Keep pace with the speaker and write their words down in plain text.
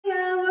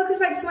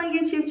to my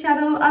YouTube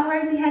channel. I'm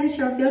Rosie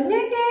Henshaw. If you're new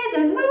here,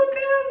 then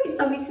welcome. It's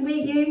lovely to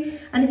meet you.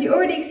 And if you're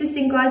already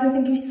existing, guys, then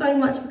thank you so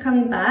much for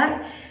coming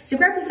back. So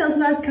grab yourselves a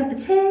nice cup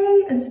of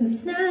tea and some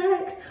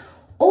snacks,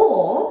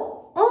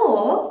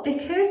 or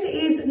because it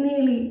is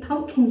nearly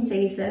pumpkin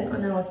season, I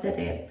know I said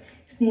it,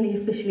 it's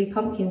nearly officially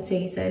pumpkin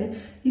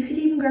season, you could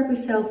even grab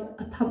yourself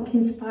a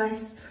pumpkin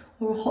spice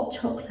or a hot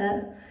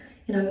chocolate,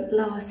 you know,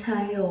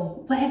 latte or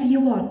whatever you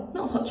want.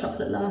 Not a hot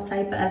chocolate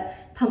latte, but a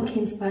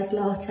pumpkin spice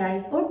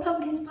latte or a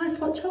pumpkin spice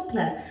hot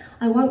chocolate.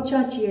 I won't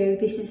judge you,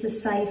 this is a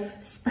safe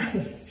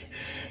space.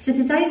 So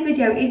today's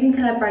video is in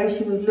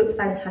collaboration with Look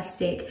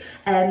Fantastic.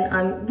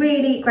 I'm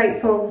really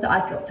grateful that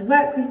I got to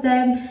work with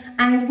them.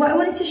 And what I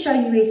wanted to show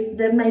you is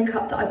the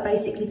makeup that I've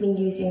basically been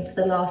using for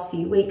the last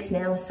few weeks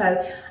now.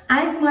 So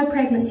as my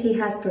pregnancy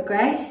has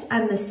progressed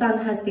and the sun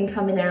has been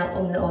coming out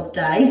on the odd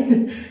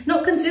day,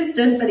 not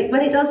consistent, but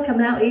when it does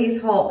come out, it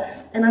is hot.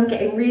 And I'm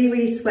getting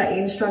really sweaty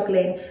and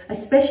struggling,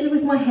 especially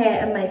with my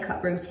hair and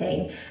makeup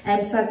routine.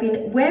 So I've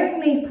been wearing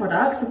these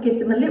products. I've given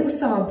them a little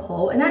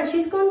sample and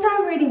actually it's gone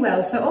down really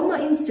well. So on my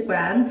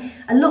Instagram,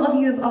 a lot of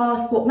you have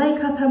asked what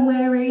makeup I'm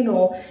wearing,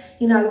 or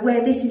you know,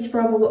 where this is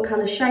from or what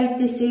colour shade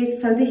this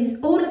is. So this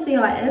is all of the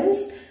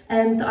items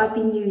that I've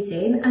been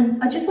using.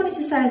 And I just wanted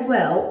to say as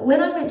well,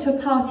 when I went to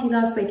a party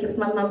last week, it was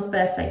my mum's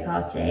birthday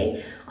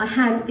party, I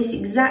had this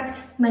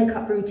exact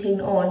makeup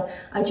routine on.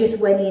 I just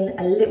went in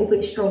a little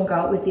bit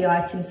stronger with the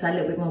items, so a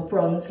little bit more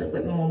bronze, a little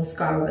bit more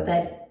mascara, but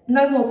there's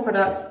no more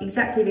products,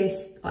 exactly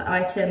these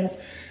items.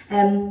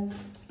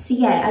 So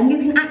yeah, and you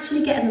can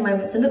actually get at the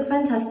moment, so Look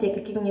Fantastic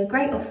are giving you a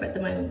great offer at the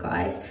moment,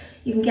 guys.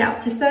 You can get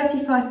up to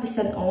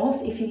 35%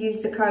 off if you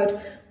use the code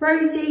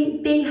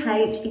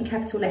ROSIEBH in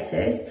capital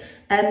letters.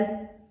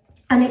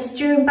 And it's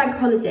during bank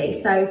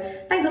holiday, so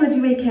bank holiday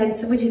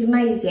weekends, which is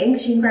amazing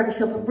because you can grab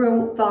yourself a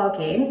real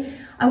bargain.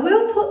 I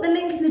will put the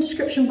link in the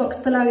description box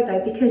below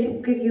though, because it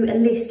will give you a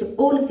list of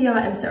all of the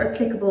items that are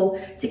applicable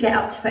to get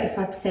up to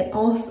 35%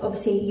 off,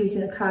 obviously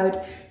using the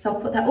code. So I'll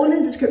put that all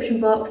in the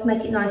description box,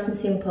 make it nice and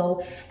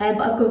simple.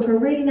 But I've gone for a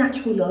really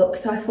natural look,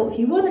 so I thought if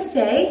you want to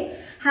see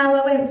how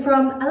I went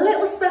from a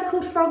little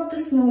speckled frog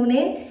this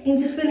morning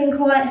into feeling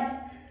quite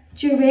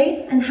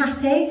dewy and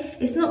happy.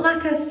 It's not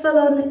like a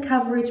full-on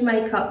coverage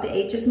makeup, but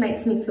it just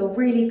makes me feel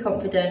really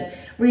confident,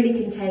 really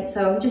content.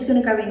 So I'm just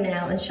going to go in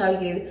now and show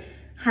you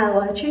how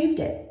I achieved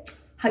it.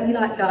 Hope you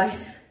like, guys.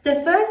 The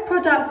first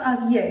product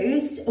I've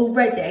used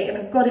already, and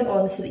I've got it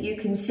on so that you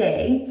can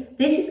see,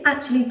 this is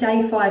actually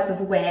day 5 of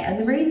wear, and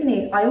the reason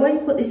is I always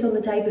put this on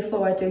the day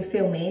before I do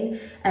filming,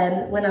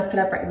 when I've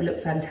collaborated with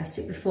Look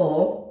Fantastic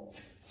before.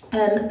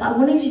 But I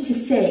wanted you to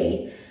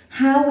see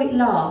how it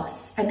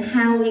lasts and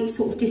how it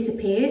sort of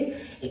disappears.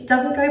 It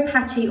doesn't go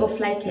patchy or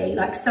flaky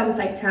like some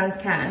fake tans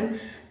can.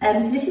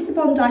 So this is the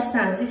Bondi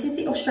Sands, this is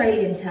the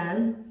Australian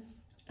tan.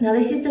 Now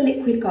this is the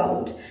liquid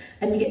gold,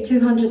 and you get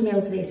 200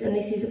 mils of this, and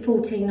this is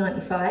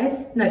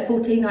 $14.95, no,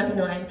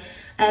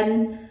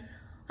 $14.99.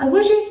 I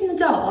was using the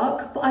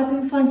dark, but I've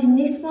been finding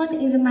this one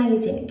is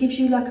amazing. It gives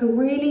you like a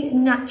really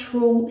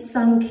natural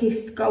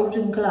sun-kissed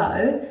golden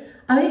glow.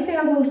 Only thing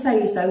I will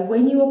say is though,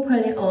 when you are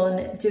putting it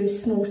on, do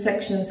small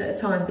sections at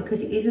a time,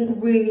 because it isn't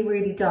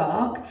really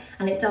dark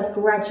and it does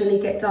gradually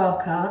get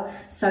darker.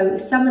 So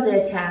some of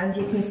the tans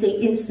you can see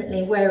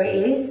instantly where it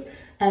is,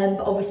 but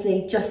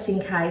obviously just in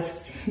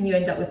case you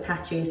end up with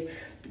patches.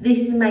 This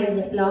is amazing,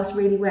 it lasts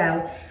really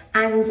well.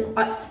 And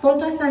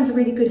Bondi Sands are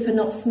really good for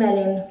not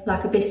smelling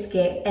like a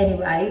biscuit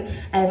anyway.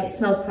 It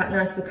smells quite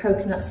nice with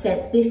coconut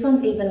scent. This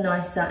one's even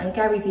nicer, and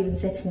Gary's even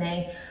said to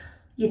me,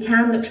 your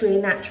tan looks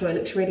really natural, it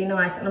looks really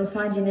nice, and I'm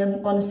finding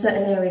on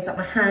certain areas like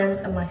my hands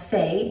and my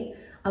feet,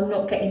 I'm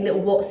not getting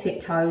little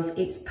what's-it toes.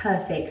 It's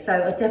perfect. So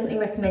I definitely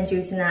recommend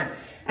using that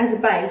as a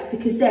base,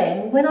 because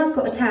then when I've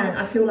got a tan,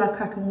 I feel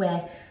like I can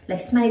wear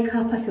less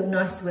makeup, I feel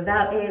nicer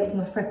without it, with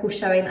my freckles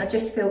showing. I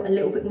just feel a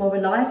little bit more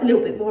alive, a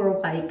little bit more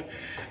awake.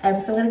 So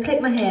I'm going to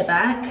clip my hair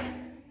back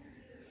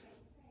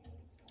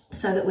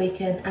so that we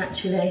can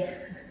actually,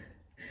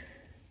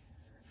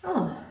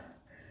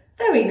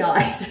 very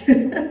nice.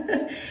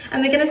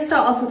 And we're going to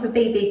start off with the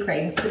BB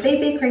cream. So the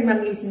BB cream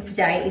I'm using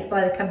today is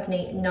by the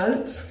company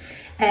Note.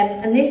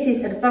 And this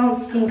is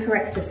Advanced Skin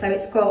Corrector. So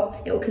it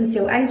will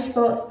conceal age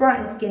spots,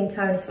 brighten skin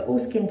tone, it's for all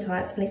skin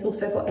types, and it's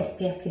also got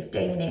SPF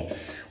 15 in it,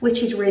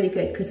 which is really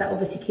good because that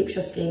obviously keeps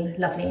your skin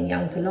lovely and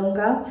young for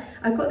longer.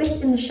 I got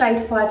this in the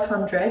shade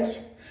 500.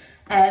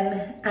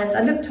 And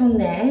I looked on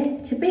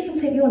there, to be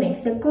completely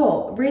honest, they've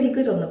got really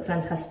good on Look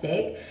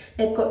Fantastic.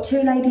 They've got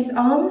 2 ladies'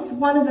 arms,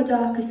 one of a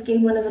darker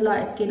skin, one of a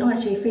lighter skin, or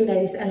actually 3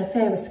 ladies and a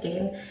fairer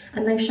skin,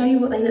 and they show you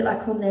what they look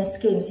like on their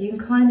skin, so you can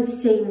kind of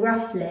see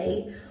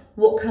roughly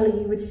what colour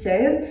you would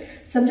suit.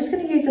 So I'm just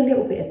going to use a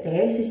little bit of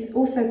this. This is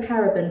also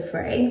paraben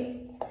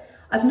free.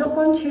 I've not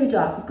gone too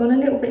dark, I've gone a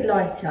little bit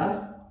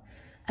lighter,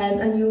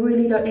 and you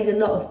really don't need a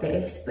lot of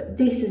this, but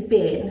this has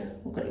been,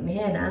 I've got it in my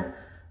hair now,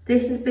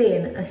 this has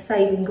been a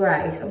saving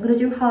grace. I'm going to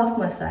do half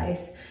my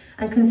face,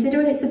 and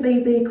considering it's a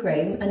BB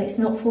cream and it's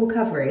not full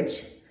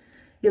coverage,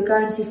 you're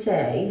going to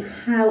see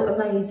how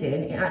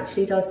amazing it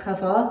actually does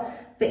cover,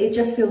 but it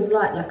just feels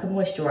like a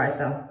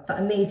moisturiser. But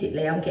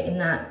immediately I'm getting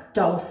that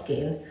dull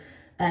skin.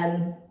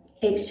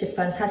 It's just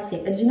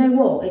fantastic. And do you know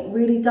what? It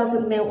really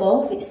doesn't melt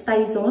off. It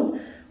stays on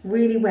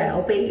really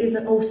well, but it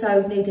isn't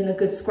also needing a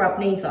good scrub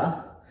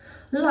neither.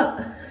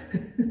 Look,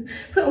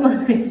 put on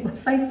my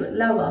face look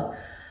lower.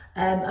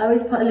 I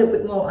always put a little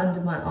bit more under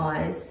my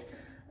eyes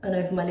and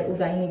over my little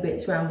veiny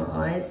bits around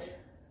my eyes.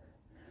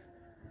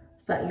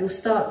 But you'll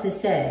start to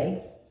see,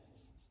 I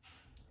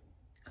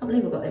can't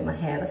believe I got that in my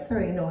hair, that's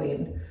very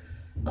annoying.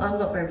 I'm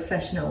not very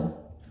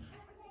professional.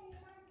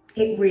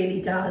 It really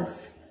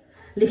does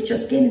lift your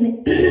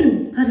skin,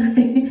 and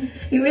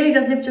it really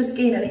does lift your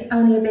skin, and it's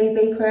only a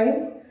BB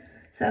cream.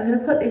 So I'm going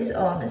to put this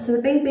on. So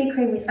the BB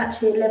cream is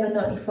actually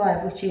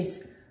 $11.95, which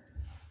is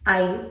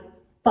a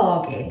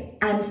bargain.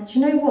 And do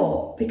you know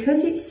what?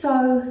 Because it's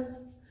so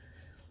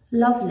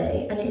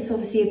lovely and it's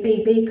obviously a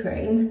BB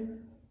cream,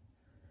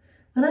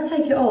 when I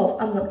take it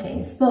off, I'm not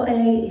getting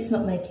spotty, it's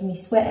not making me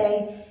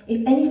sweaty.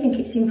 If anything,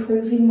 it's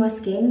improving my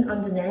skin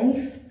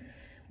underneath,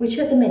 which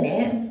at the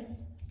minute,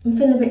 I'm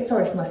feeling a bit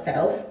sorry for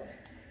myself.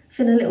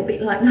 Feeling a little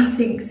bit like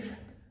nothing's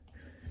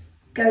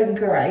going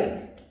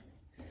great.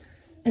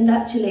 And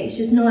actually, it's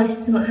just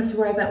nice to not have to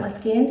worry about my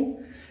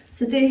skin.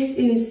 So this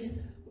is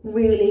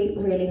really,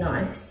 really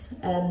nice.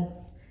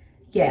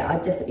 Yeah, I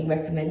definitely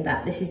recommend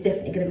that. This is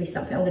definitely going to be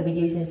something I'm going to be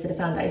using instead of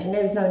foundation.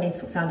 There is no need to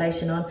put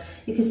foundation on.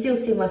 You can still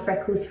see my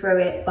freckles through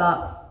it,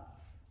 but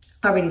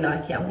I really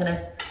like it. I'm going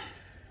to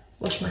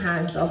wash my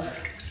hands off.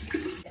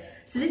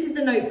 So this is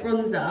the Note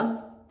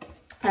Bronzer,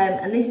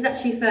 and this is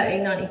actually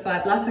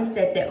 $13.95. Like I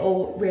said, they're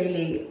all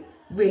really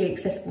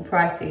accessible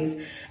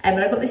prices,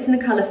 and I got this in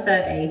the colour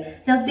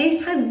 30. Now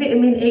this has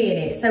vitamin E in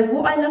it, so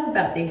what I love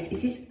about this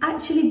is it's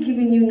actually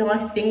giving you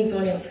nice things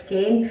on your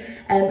skin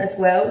as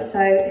well.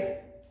 So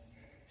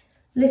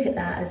look at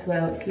that as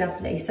well, it's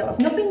lovely. So I've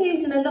not been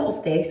using a lot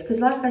of this because,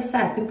 like I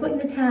said, I've been putting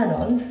the tan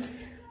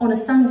on a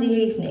Sunday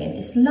evening.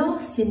 It's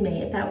lasting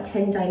me about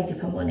 10 days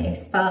if I'm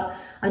honest, but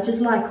I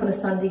just like on a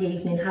Sunday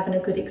evening having a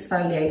good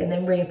exfoliate and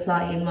then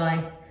reapplying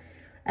my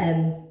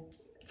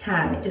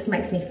tan. It just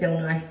makes me feel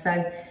nice.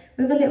 So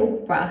with a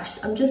little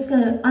brush, I'm just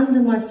going to,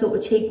 under my sort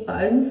of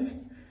cheekbones,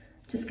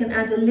 just going to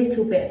add a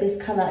little bit of this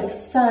colour.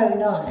 It's so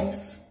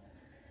nice.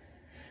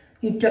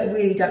 You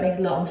really don't need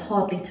a lot. I'm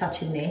hardly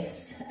touching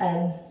this.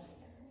 And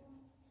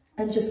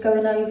just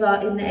going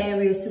over in the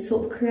areas to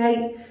sort of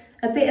create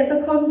a bit of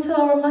a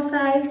contour on my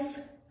face,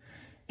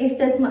 if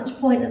there's much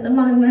point at the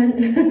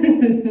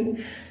moment.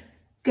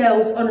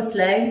 Girls,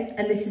 honestly,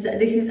 and this is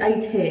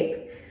a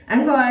tip.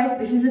 And guys,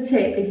 this is a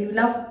tip. If you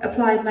love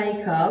applying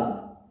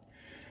makeup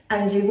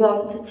and you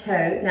want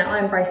to, now I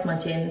embrace my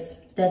chins.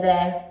 They're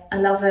there, I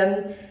love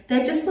them.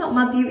 They're just like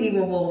my beauty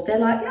reward. They're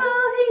like,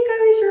 oh, here you go,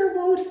 here's your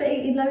reward for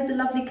eating loads of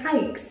lovely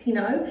cakes, you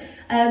know.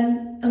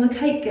 I'm a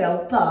cake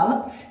girl,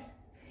 but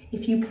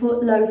if you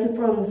put loads of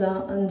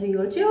bronzer under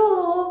your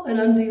jaw and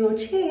under your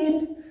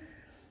chin,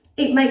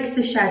 it makes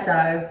the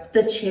shadow,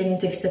 the chin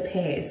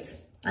disappears.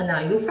 I know,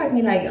 you'll thank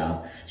me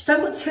later. Just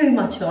don't put too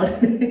much on.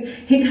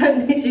 You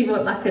don't literally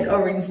want like an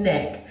orange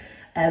neck.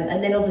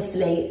 And then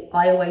obviously,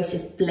 I always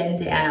just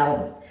blend it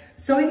out.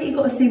 Sorry that you've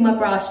got to see my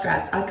bra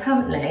straps. I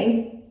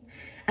currently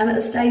am at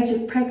the stage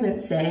of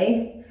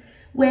pregnancy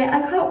where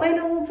I can't wear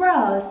normal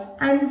bras,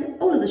 and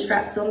all of the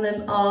straps on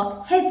them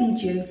are heavy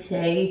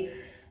duty,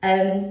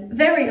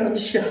 very on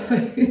show.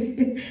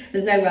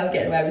 There's no way I'm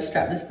getting away with a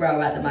strapless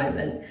bra at the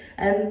moment.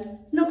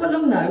 Not got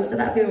long nose, so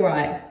that'd be all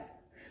right.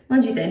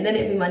 Mind you, then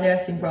it'd be my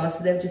nursing bra,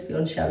 so they'll just be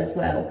on show as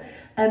well.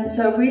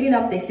 So I really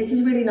love this. This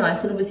is really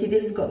nice, and obviously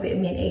this has got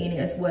vitamin E in it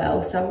as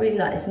well. So I really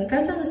like this. I'm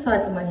gonna go down the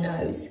sides of my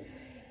nose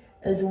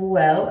as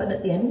well, and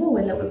at the end, oh, a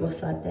little bit more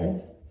side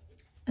then.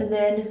 And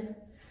then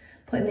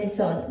putting this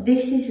on.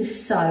 This is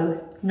just so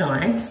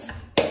nice.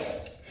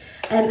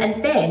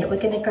 And then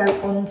we're gonna go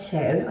on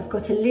to, I've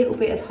got a little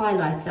bit of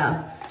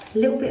highlighter.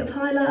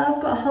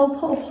 I've got a whole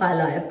pot of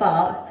highlighter,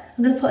 but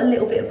I'm gonna put a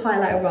little bit of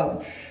highlighter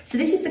on. So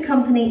this is the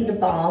company, The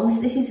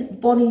Balms. This is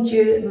Bonnie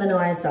Dew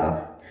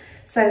Manizer.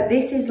 So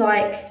this is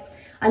like,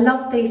 I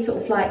love these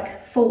sort of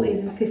like 40s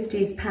and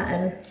 50s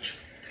pattern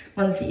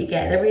ones that you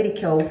get. They're really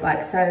cool.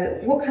 Like, so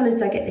what colour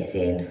did I get this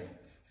in?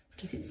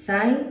 Does it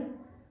say?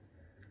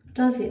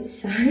 Does it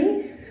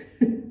say?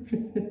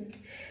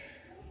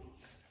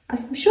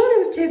 I'm sure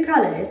there was 2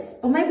 colours,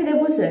 or maybe there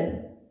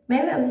wasn't.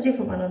 Maybe that was a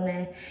different one on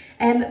there.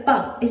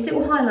 But it's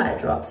little highlighter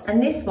drops,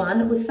 and this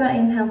one was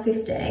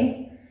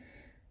 £13.50,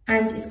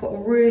 and it's got a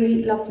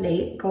really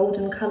lovely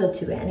golden colour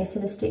to it, and it's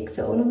in a stick.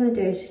 So all I'm going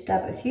to do is just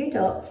dab a few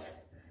dots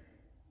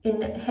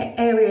in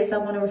areas I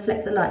want to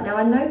reflect the light. Now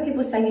I know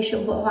people say you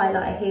shouldn't put a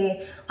highlighter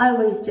here. I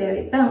always do.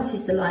 It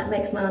bounces the light,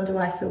 makes my under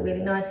eye feel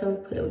really nice. So I'll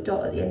put a little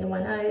dot at the end of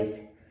my nose,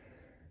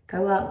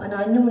 go up, and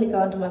I normally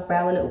go under my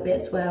brow a little bit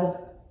as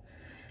well.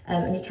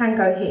 And you can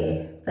go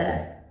here,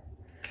 but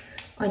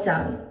I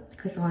don't,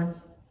 because I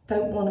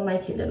don't want to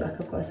make it look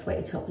like I've got a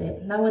sweaty top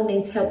lip. No one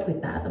needs help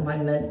with that at the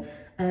moment.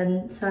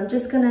 So I'm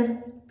just going to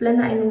blend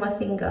that in with my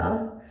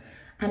finger,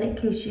 and it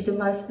gives you the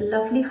most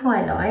lovely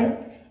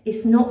highlight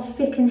It's not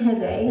thick and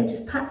heavy. I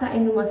just pat that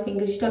in with my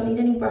fingers. You don't need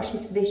any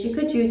brushes for this. You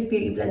could use a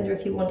beauty blender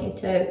if you wanted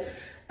to,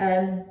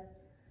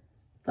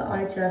 but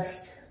I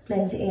just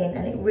blend it in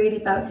and it really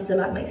bounces the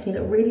light, makes me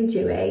look really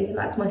dewy.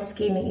 Like my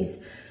skin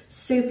is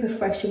super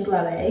fresh and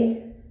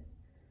glowy.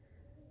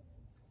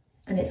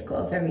 And it's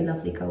got a very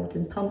lovely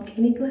golden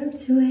pumpkin-y glow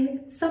to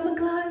it. Summer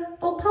glow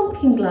or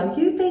pumpkin glow,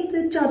 you be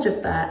the judge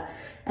of that.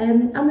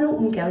 I'm an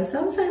autumn girl,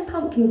 so I'm saying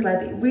pumpkin glow,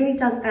 but it really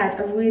does add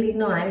a really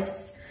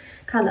nice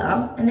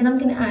colour. And then I'm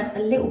going to add a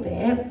little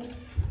bit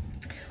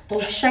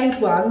of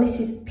shade 1. This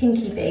is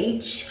Pinky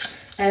Beach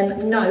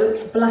Note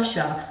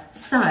Blusher.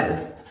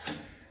 So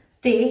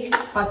this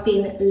I've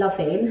been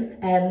loving.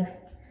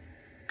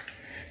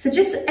 So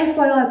just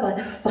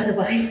FYI, by the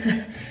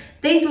way,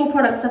 these are all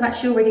products I've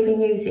actually already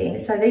been using.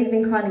 So these have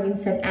been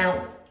sent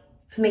out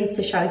for me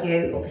to show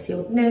you, obviously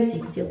all the news, so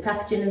you can see all the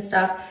packaging and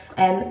stuff.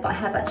 But I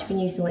have actually been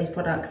using all these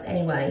products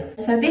anyway.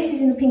 So this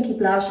is in the Pinky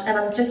Blush, and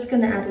I'm just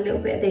gonna add a little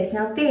bit of this.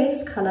 Now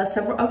this colour,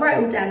 so I wrote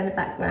it all down in the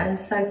background,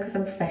 so because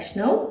I'm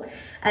professional,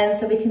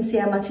 so we can see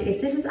how much it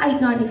is. This is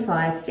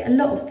 £8.95. You get a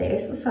lot of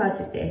this. What size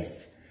is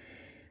this?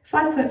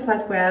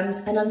 5.5 grams,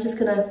 and I'm just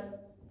gonna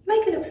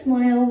make a little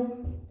smile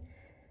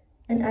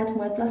and add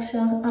my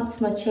blusher up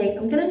to my cheek.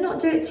 I'm gonna not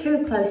do it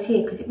too close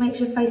here because it makes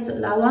your face look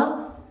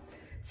lower.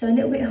 So a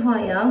little bit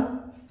higher,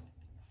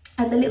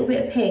 add a little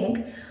bit of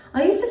pink.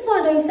 I used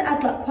to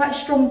add like quite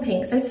strong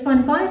pink. So I used to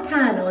find if I had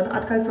tan on,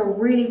 I'd go for a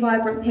really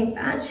vibrant pink,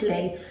 but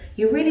actually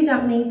you really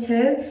don't need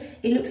to.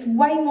 It looks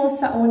way more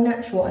subtle and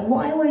natural. And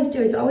what I always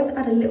do is I always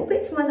add a little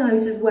bit to my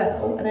nose as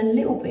well and a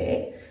little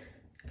bit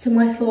to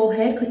my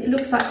forehead because it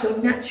looks like you're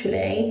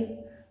naturally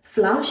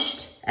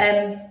flushed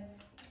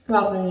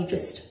rather than you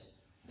just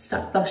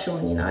stuck blush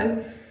on, you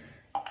know.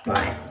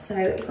 Right, so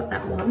I've got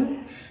that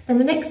one. Then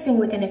the next thing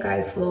we're going to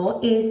go for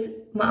is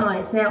my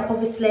eyes. Now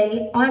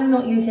obviously I'm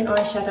not using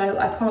eyeshadow.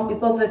 I can't be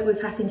bothered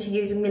with having to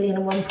use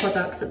 1,000,001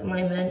 products at the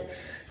moment,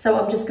 so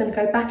I'm just going to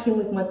go back in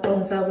with my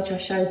bronzer, which I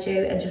showed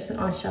you, and just an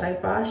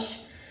eyeshadow brush.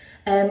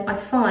 I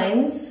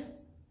find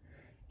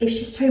it's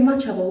just too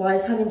much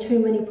otherwise, having too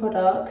many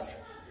products,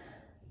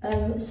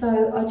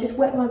 so I just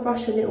wet my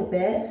brush a little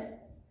bit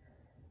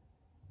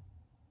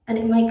and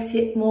it makes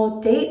it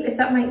more deep, if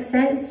that makes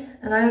sense.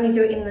 And I only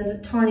do it in the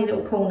tiny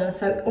little corner.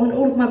 So on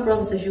all of my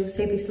bronzers, you'll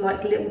see this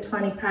like little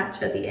tiny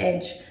patch at the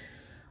edge.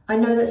 I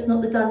know that's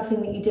not the done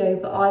thing that you do,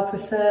 but I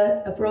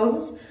prefer a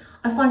bronze.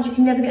 I find you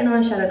can never get an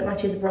eyeshadow that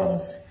matches a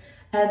bronze.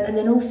 And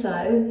then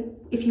also,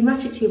 if you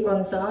match it to your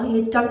bronzer,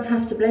 you don't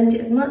have to blend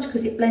it as much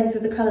because it blends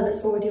with the colour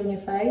that's already on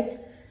your face.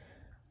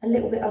 A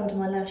little bit under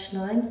my lash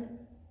line.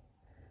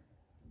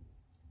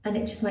 And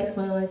it just makes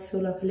my eyes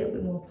feel like a little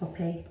bit more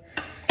poppy.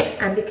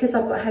 And because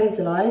I've got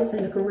hazel eyes, they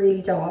look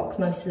really dark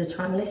most of the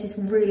time, unless it's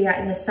really out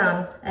in the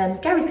sun.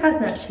 Gary's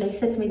cousin actually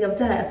said to me the other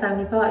day at a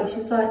family party, she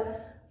was like,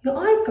 your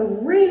eyes go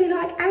really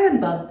like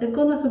amber. They've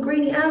gone like a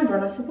greeny amber.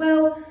 And I said,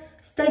 well,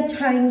 they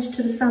change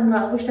to the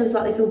sunlight. I wish they was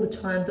like this all the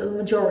time, but the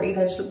majority,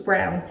 they just look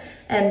brown.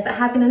 But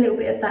having a little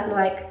bit of that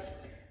like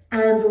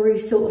ambery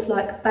sort of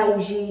like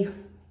beigey,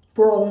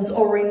 bronze,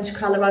 orange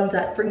colour under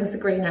it brings the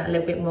green out a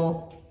little bit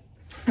more.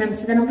 So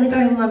then I'm going to go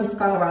in with my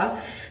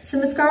mascara. So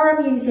mascara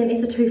I'm using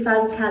is the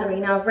 2000 calorie.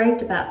 Now I've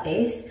raved about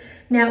this.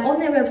 Now on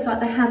their website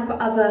they have got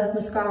other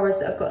mascaras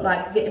that have got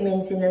like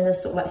vitamins in them, or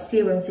sort of like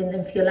serums in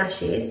them for your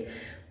lashes.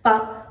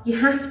 But you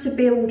have to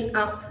build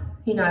up,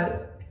 you know,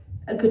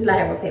 a good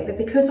layer of it. But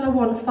because I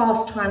want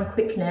fast time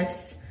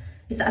quickness,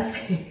 is that a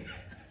thing?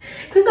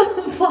 Because I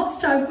want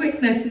fast time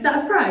quickness, is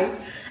that a phrase?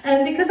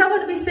 And because I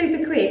want to be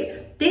super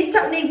quick, this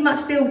don't need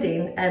much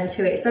building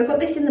to it. So I've got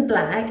this in the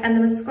black, and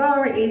the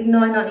mascara is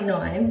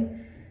 £9.99.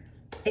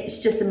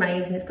 It's just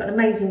amazing. It's got an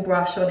amazing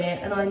brush on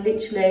it, and I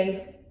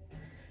literally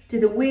do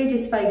the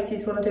weirdest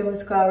faces when I do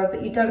mascara,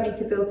 but you don't need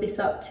to build this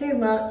up too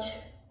much.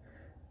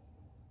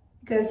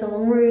 It goes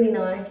on really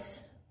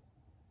nice.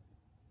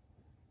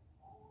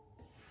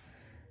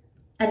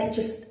 And it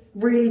just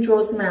really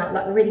draws them out,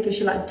 like really gives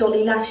you like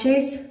dolly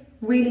lashes,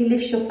 really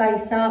lifts your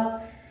face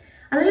up.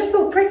 And I just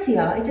feel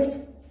prettier. It just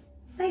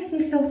makes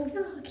me feel,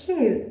 oh,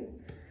 cute.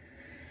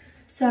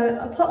 So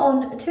I put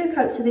on 2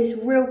 coats of this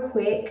real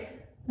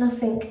quick,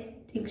 nothing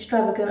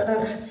extravagant. I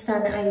don't have to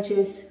stand at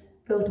ages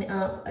building it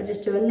up. I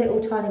just do a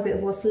little tiny bit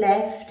of what's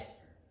left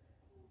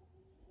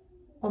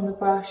on the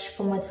brush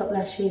from my top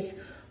lashes,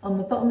 on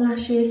my bottom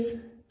lashes,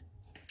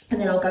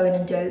 and then I'll go in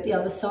and do the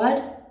other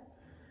side.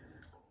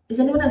 Is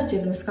anyone else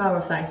doing the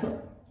mascara face?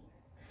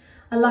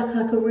 I like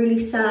a really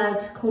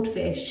sad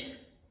codfish.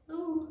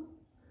 Oh,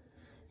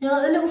 you know,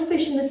 like the little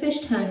fish in the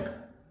fish tank.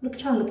 Look,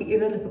 try and look at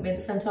you and look at me at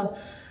the same time.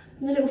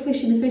 The little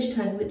fish in the fish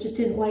tank that just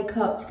didn't wake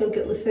up to go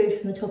get all the food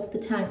from the top of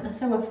the tank. That's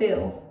how I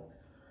feel.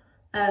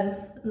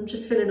 I'm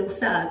just feeling all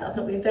sad that I've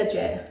not been fed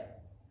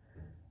yet.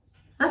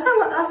 That's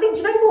how I think,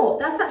 do you know what?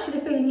 That's actually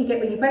the feeling you get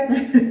when you're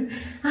pregnant.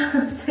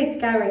 I say to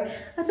Gary,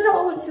 I don't know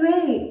what I want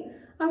to eat.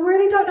 I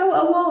really don't know what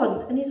I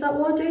want. And he's like,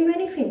 well, I'll do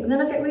anything. And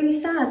then I get really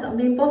sad that I'm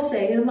being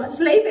bossy. And I'm like,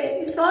 just leave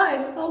it, it's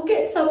fine. I'll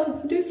get something,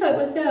 I'll do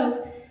something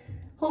myself.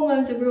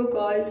 Hormones are real,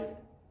 guys.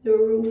 They're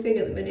a real thing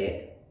at the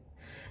minute.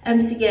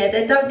 So yeah,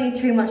 they don't need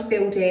too much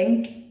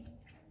building,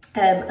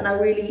 and I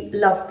really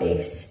love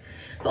this.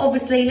 But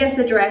obviously, let's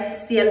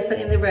address the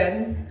elephant in the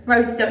room.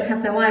 Roses don't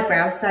have no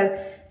eyebrows, so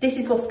this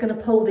is what's going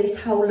to pull this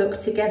whole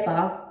look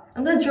together.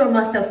 I'm going to draw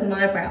myself some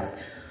eyebrows.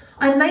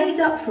 I made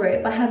up for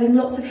it by having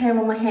lots of hair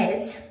on my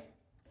head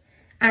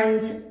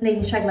and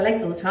needing to shave my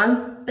legs all the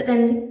time. But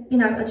then, you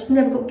know, I just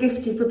never got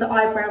gifted with the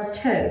eyebrows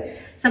too.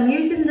 So I'm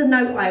using the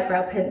Note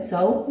eyebrow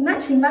pencil. And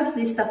actually, most of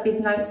this stuff is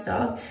Note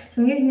stuff.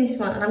 So I'm using this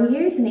one, and I'm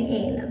using it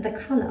in the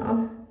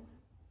colour.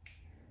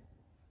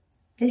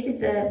 This is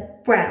the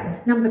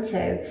brown, number 2.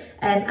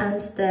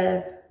 And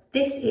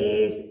this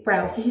is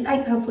brown. So this is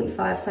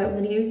 £8.45. So I'm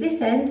going to use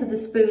this end of the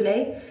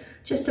spoolie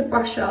just to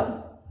brush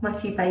up my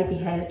few baby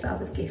hairs that I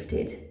was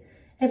gifted.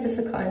 Ever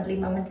so kindly,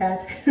 Mum and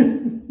Dad.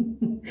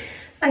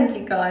 Thank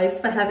you guys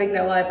for having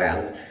no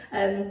eyebrows,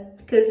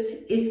 because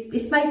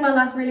it's made my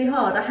life really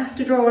hard. I have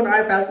to draw on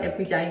eyebrows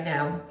every day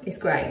now. It's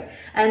great.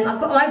 I've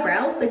got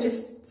eyebrows, they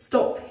just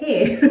stop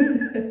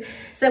here.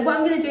 So what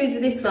I'm going to do is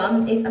with this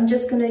one is I'm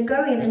just going to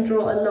go in and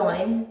draw a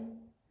line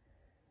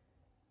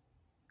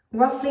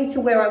roughly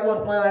to where I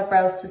want my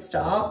eyebrows to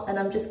start, and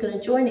I'm just going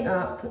to join it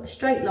up, a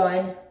straight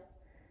line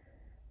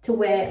to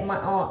where my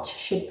arch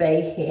should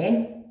be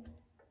here.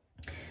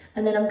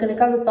 And then I'm going to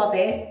go above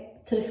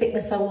it to the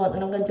thickness I want,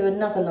 and I'm going to do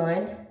another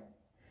line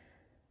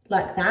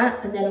like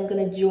that, and then I'm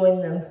going to join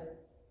them.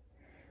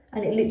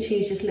 And it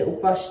literally is just little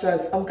brush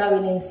strokes. I'm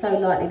going in so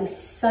lightly.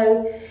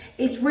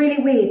 It's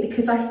really weird,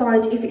 because I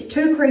find if it's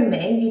too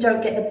creamy, you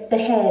don't get the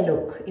hair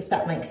look, if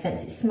that makes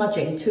sense. It's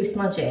smudgy, too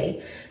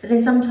smudgy. But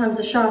then sometimes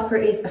the sharper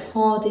it is, the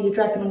harder you're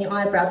dragging on your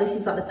eyebrow. This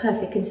is like the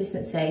perfect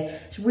consistency.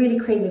 It's really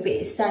creamy, but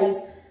it stays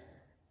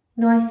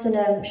nice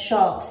and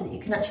sharp so that you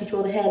can actually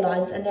draw the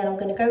hairlines. And then I'm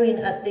going to go in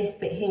at this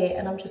bit here,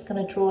 and I'm just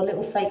going to draw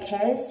little fake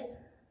hairs.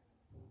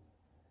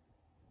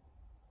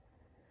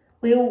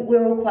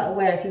 We're all quite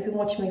aware, if you've been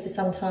watching me for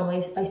some time, I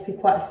used to be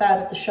quite a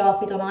fan of the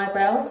Sharpie on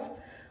eyebrows.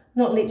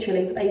 Not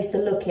literally, but I used to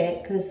look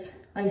it, because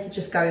I used to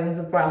just go in with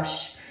a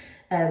brush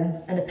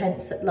and a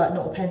pencil, like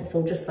not a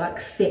pencil, just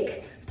like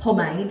thick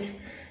pomade.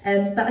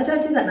 But I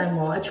don't do that no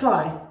more. I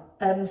try.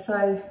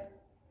 So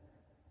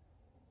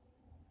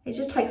it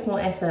just takes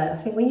more effort. I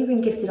think when you've been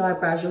gifted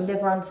eyebrows, you'll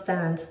never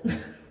understand.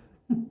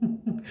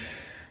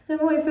 I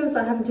don't know what it feels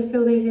like having to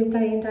fill these in,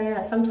 day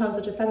out. Sometimes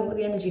I just haven't got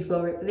the energy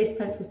for it, but this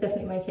pencil's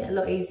definitely making it a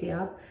lot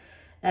easier.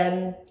 So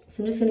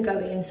I'm just going to go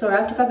in. Sorry, I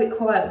have to go a bit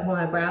quiet with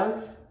my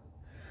eyebrows.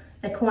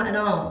 They're quite an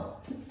art.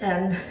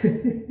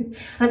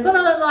 I've gone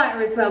a lot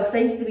lighter as well, because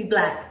they used to be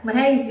black. My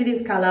hair used to be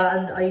this colour,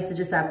 and I used to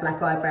just have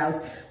black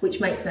eyebrows, which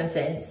makes no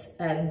sense.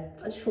 I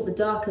just thought the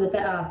darker the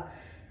better.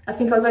 I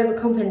think I was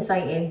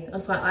overcompensating. I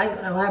was like, I ain't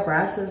got no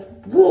eyebrows, so I was,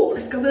 whoa,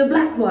 let's go with a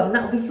black one,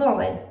 that'll be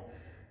fine.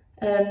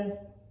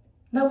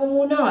 No one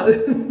will know.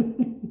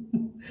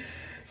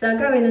 So I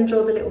go in and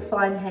draw the little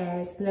fine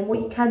hairs, and then what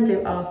you can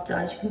do after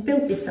is you can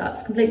build this up.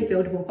 It's completely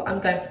buildable, but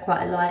I'm going for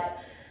quite a light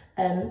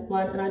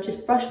one, and I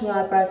just brush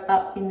my eyebrows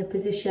up in the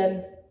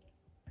position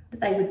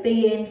that they would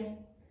be in.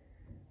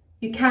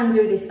 You can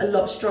do this a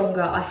lot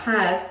stronger. I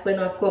have when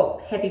I've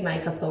got heavy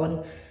makeup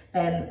on,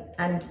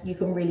 and you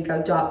can really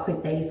go dark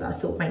with these. I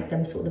sort of make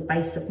them sort of the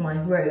base of my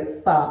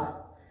root,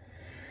 but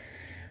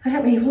I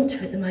don't really want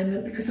to at the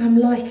moment, because I'm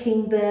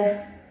liking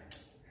the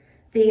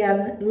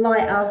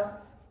lighter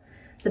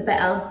the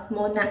better,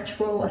 more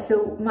natural. I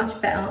feel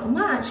much better. I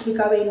might actually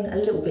go in a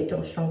little bit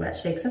stronger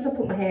actually, because as I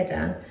put my hair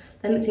down,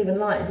 they looked even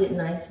lighter, didn't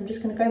they? So I'm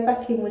just going to go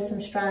back in with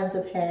some strands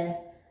of hair.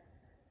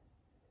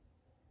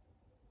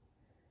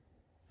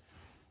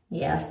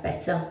 Yeah, that's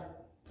better.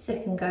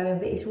 Second go in,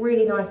 but it's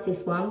really nice,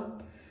 this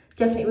one.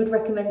 Definitely would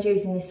recommend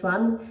using this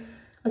one.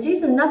 I was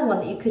using another one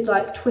that you could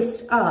like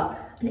twist up,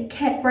 and it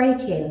kept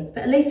breaking,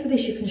 but at least for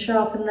this you can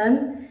sharpen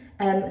them.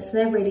 So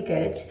they're really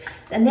good.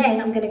 And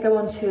then I'm going to go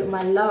on to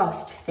my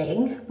last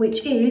thing,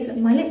 which is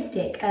my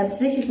lipstick. So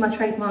this is my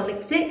trademark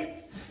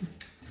lipstick.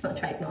 It's not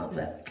trademark,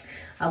 but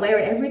I wear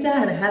it every day,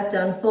 and I have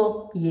done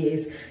for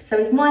years. So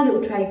it's my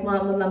little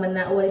trademark. My mum and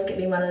that always get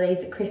me one of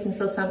these at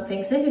Christmas or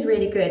something. So this is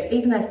really good.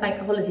 Even though it's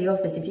bank holiday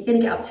offers, if you're going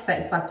to get up to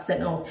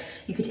 35% off,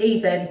 you could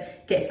even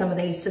get some of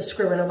these to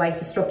squirrel away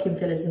for stocking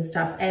fillers and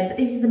stuff. But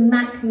this is the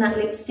MAC matte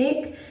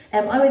lipstick. I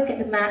always get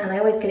the matte, and I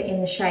always get it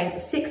in the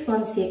shade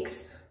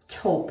 616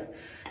 Taupe.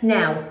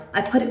 Now,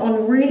 I put it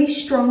on really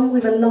strong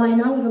with a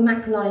liner, with a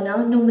MAC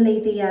liner, normally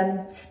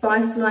the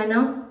Spice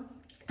liner,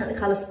 at the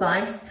colour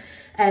Spice.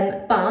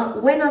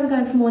 But when I'm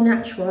going for more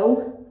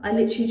natural, I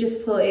literally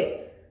just put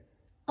it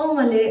on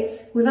my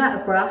lips without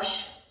a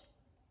brush,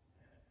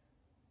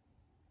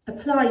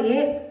 apply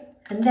it,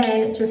 and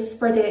then just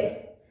spread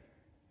it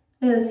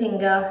with a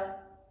finger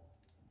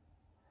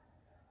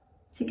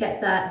to get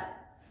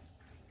that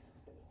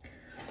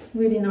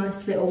really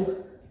nice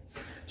little,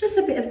 just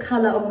a bit of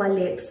colour on my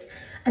lips.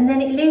 And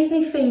then it leaves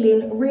me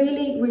feeling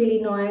really,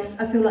 really nice.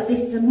 I feel like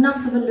this is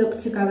enough of a look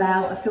to go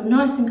out. I feel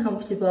nice and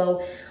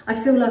comfortable. I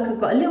feel like I've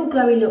got a little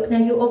glowy look. Now,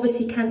 you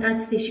obviously can add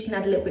to this, you can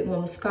add a little bit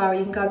more mascara.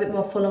 You can go a bit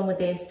more full on with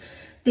this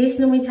This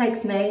normally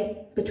takes me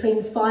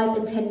between 5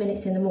 and 10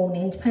 minutes in the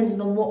morning, depending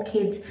on what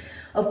kid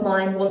of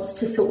mine wants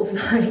to sort of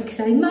like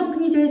say, Mum,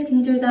 can you do this, can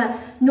you do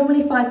that?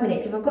 Normally 5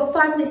 minutes. If I've got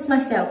 5 minutes to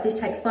myself, this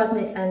takes 5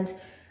 minutes, and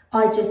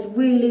I just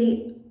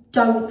really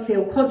don't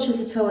feel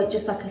conscious at all. It's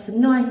just like a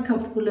nice,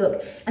 comfortable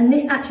look. And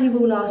this actually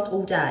will last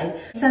all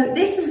day. So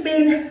this has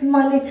been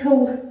my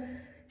little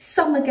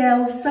summer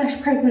girl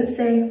 /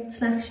 pregnancy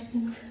 /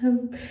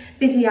 autumn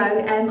video.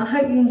 I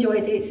hope you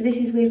enjoyed it. So this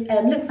is with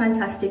Look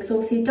Fantastic. So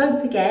obviously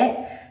don't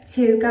forget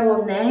to go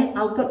on there.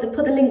 I've got to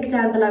put the link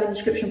down below in the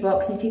description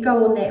box, and if you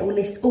go on there, it will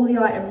list all the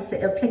items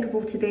that are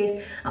applicable to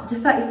this, up to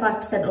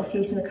 35% off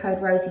using the code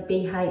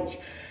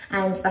RosieBH,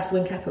 and that's all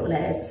in capital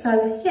letters.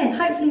 So yeah,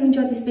 hopefully you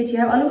enjoyed this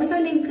video. I'll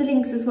also leave the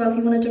links as well if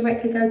you want to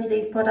directly go to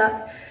these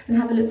products and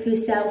have a look for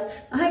yourself.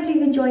 Hopefully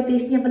you've enjoyed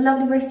this, and you have a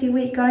lovely rest of your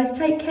week, guys.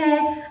 Take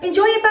care.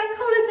 Enjoy your bank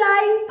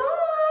holiday.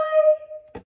 Bye.